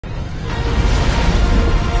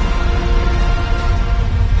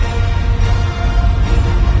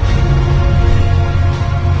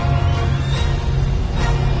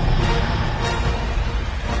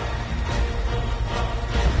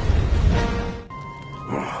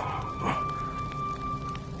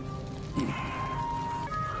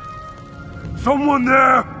Someone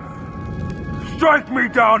there? Strike me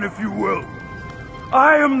down if you will.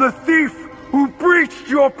 I am the thief who breached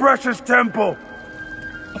your precious temple.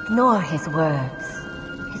 Ignore his words.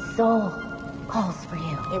 His soul calls for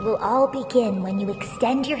you. It will all begin when you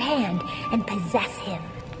extend your hand and possess him.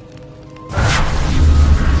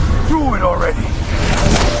 Do it already!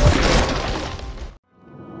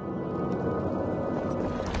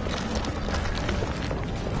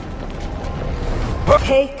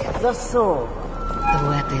 Take the soul. The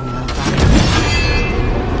weapon will bind.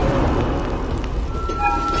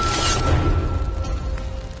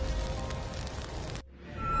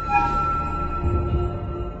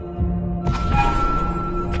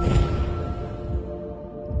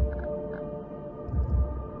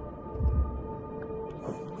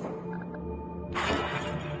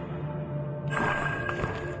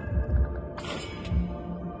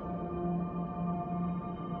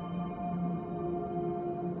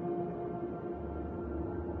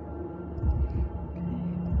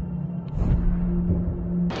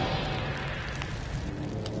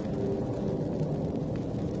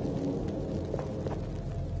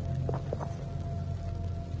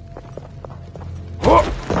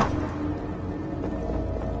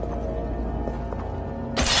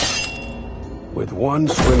 With one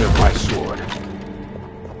swing of my sword.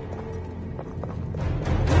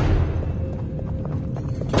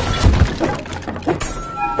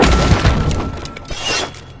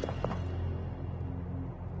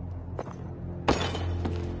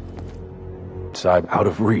 I'm out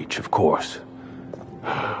of reach, of course.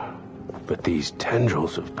 But these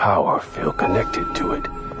tendrils of power feel connected to it.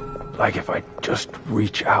 Like if I just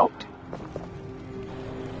reach out.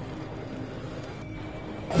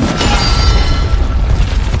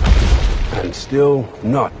 And still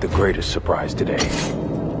not the greatest surprise today.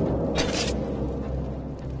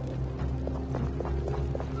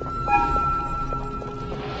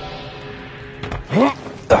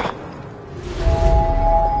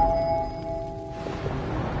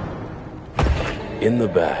 In the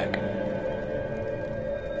bag.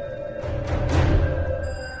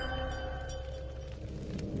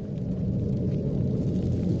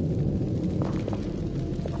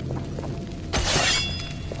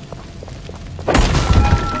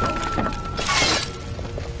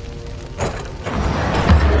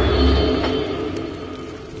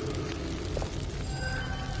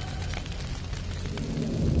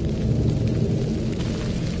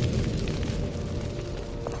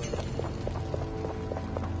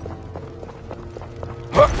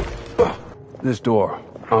 This door,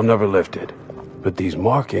 I'll never lift it. But these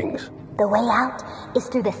markings... The way out is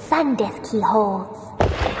through the sun disk he holds.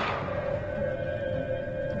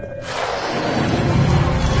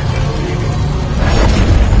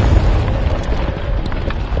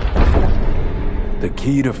 The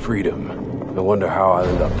key to freedom. I wonder how I'll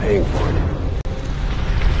end up paying for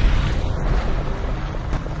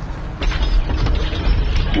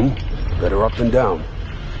it. Better up than down.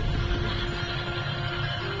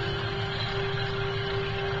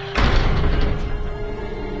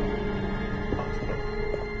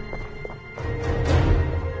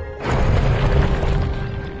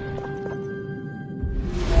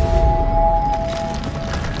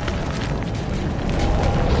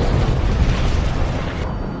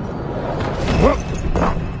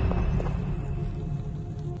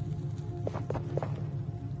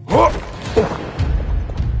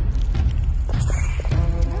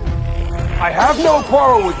 I have no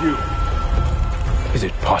quarrel with you. Is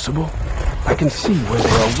it possible? I can see where they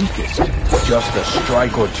are weakest. Just a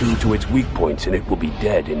strike or two to its weak points and it will be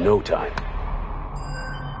dead in no time.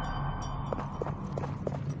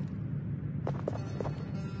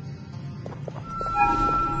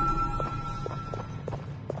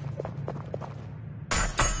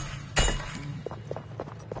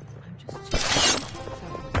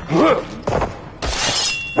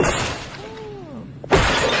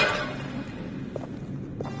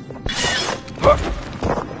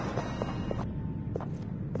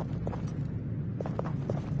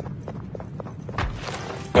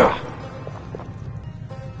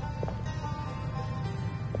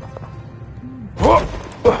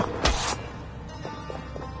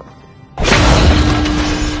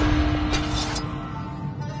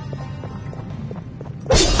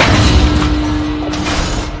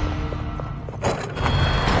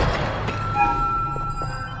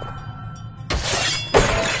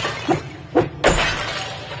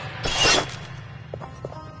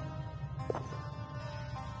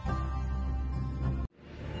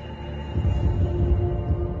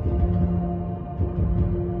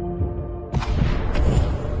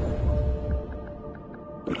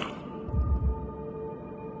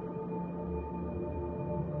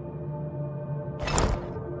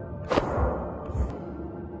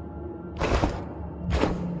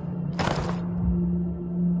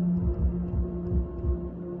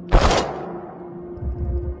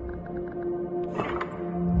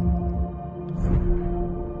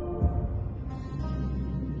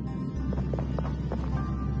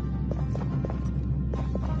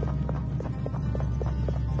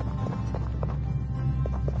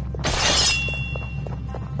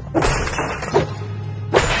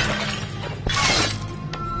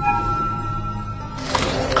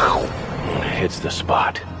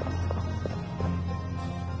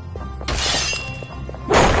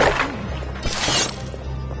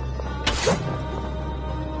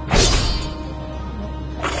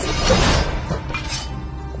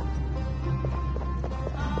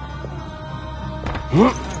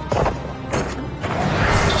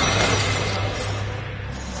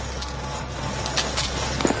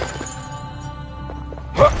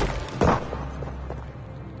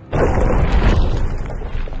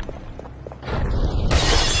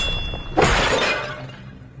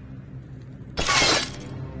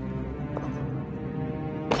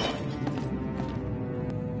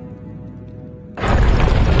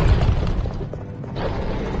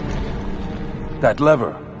 That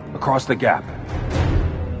lever, across the gap.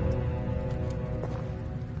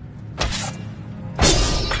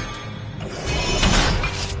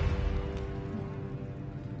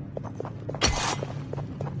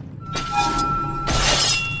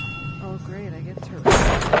 Oh great, I get to run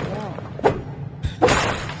the wall.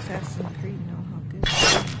 Assassin's Creed know how good it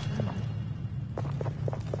is.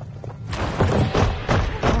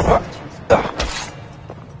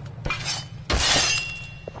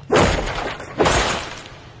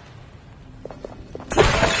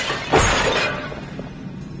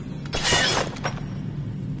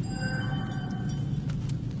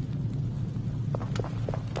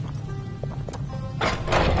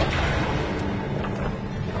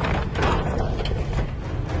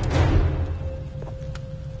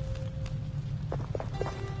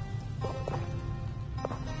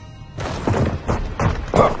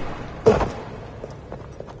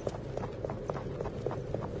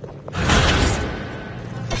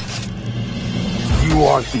 You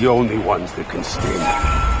aren't the only ones that can sting.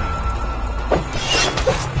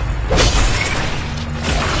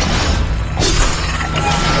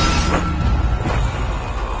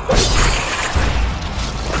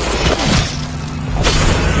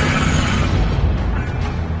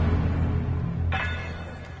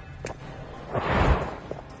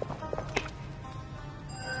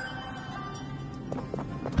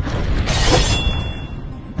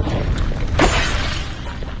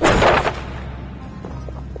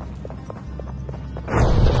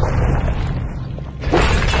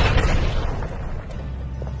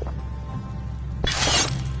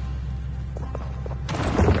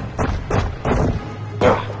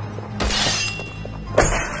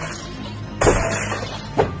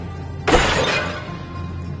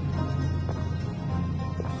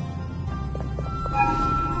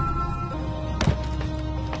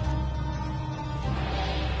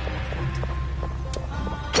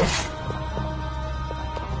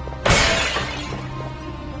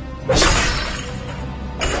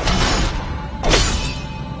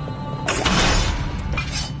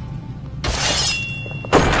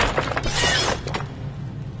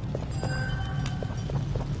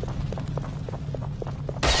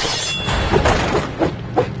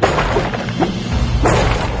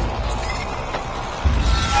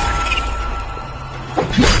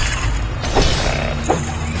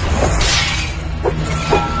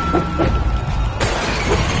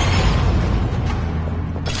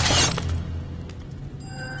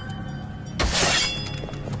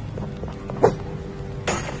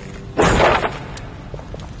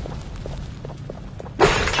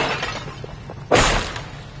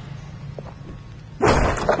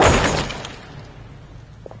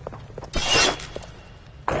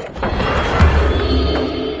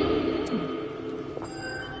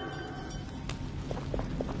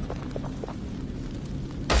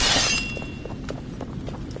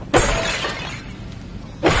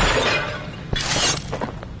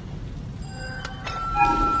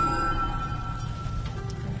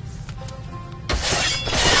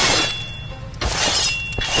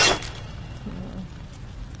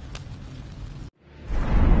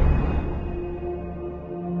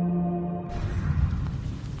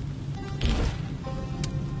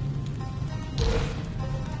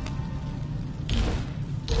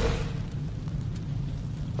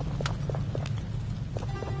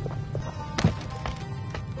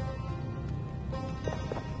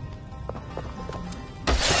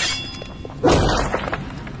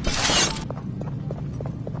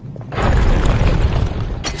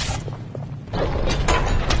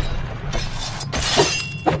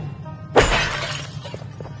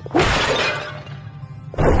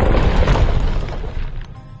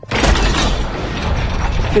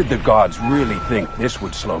 Did the gods really think this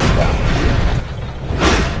would slow me down?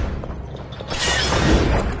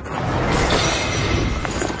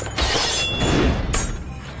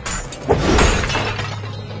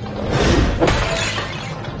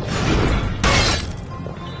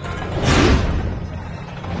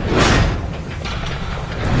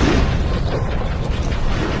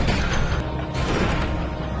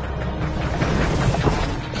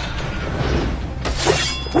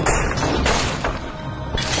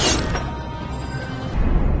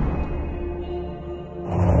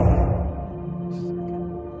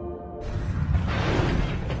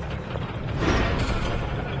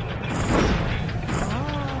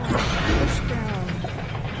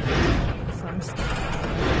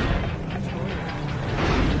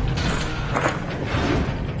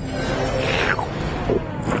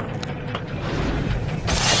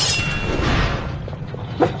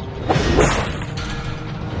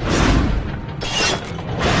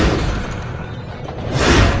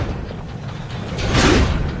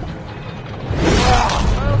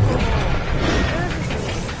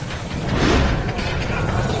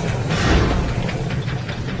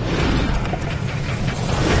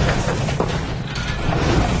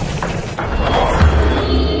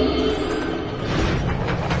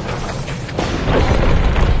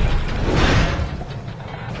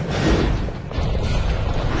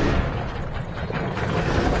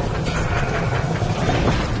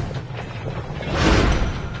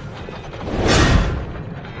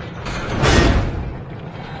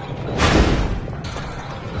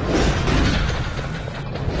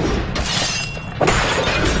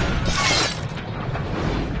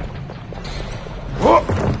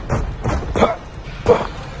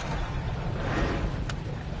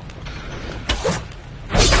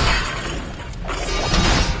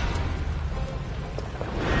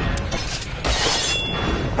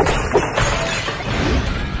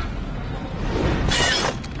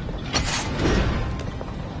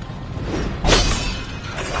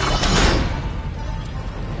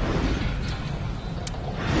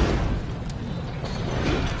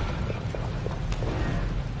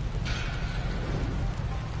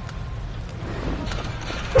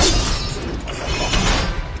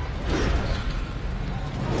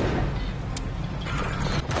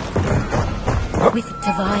 With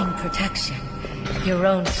divine protection, your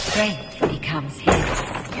own strength becomes his.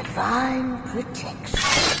 Divine protection.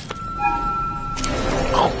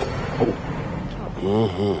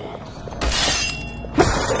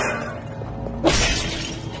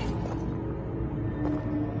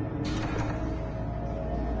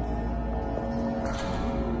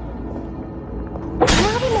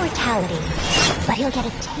 Not immortality, but he'll get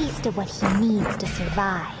a taste of what he needs to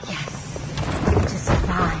survive. Yes, to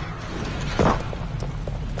survive.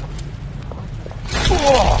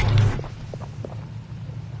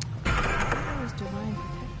 That was divine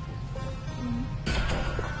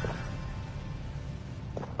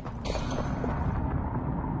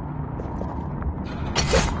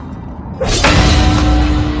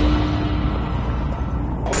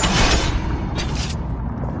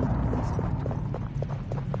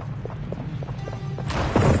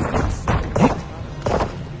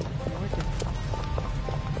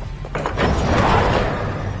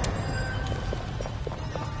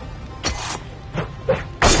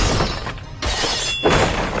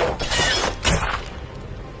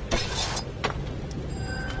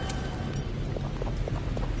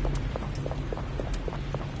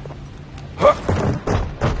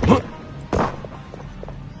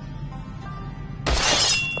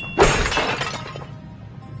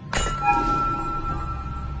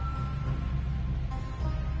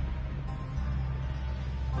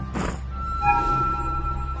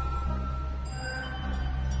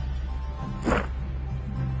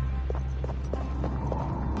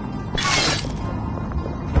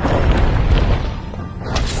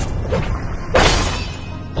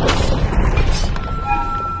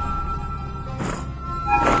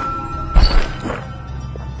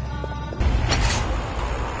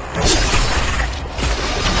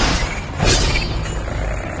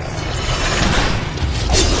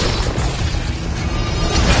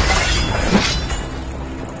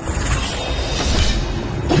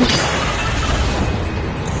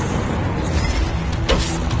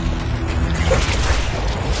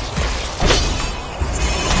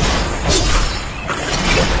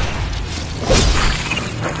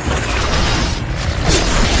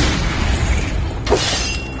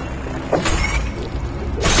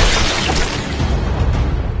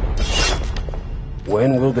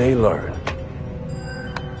When will they learn?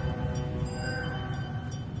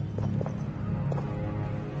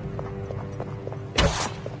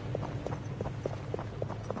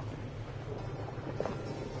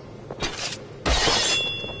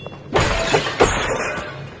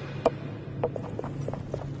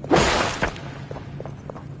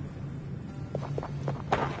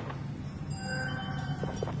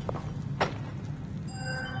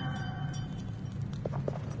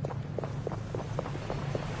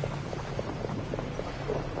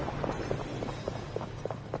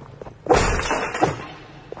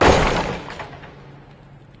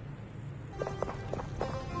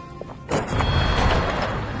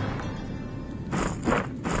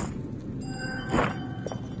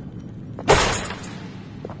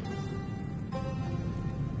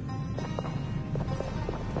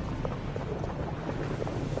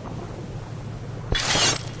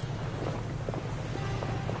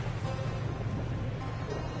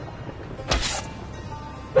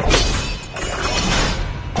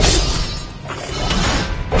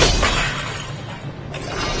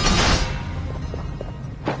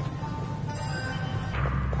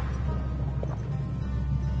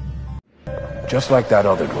 Just like that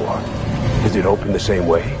other door. Is it open the same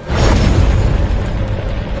way?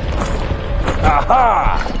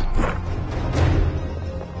 Aha!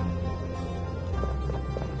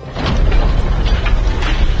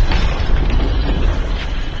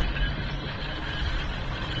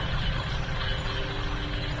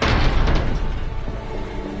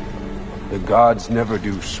 The gods never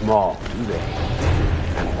do small, do they?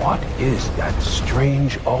 And what is that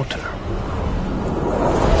strange altar?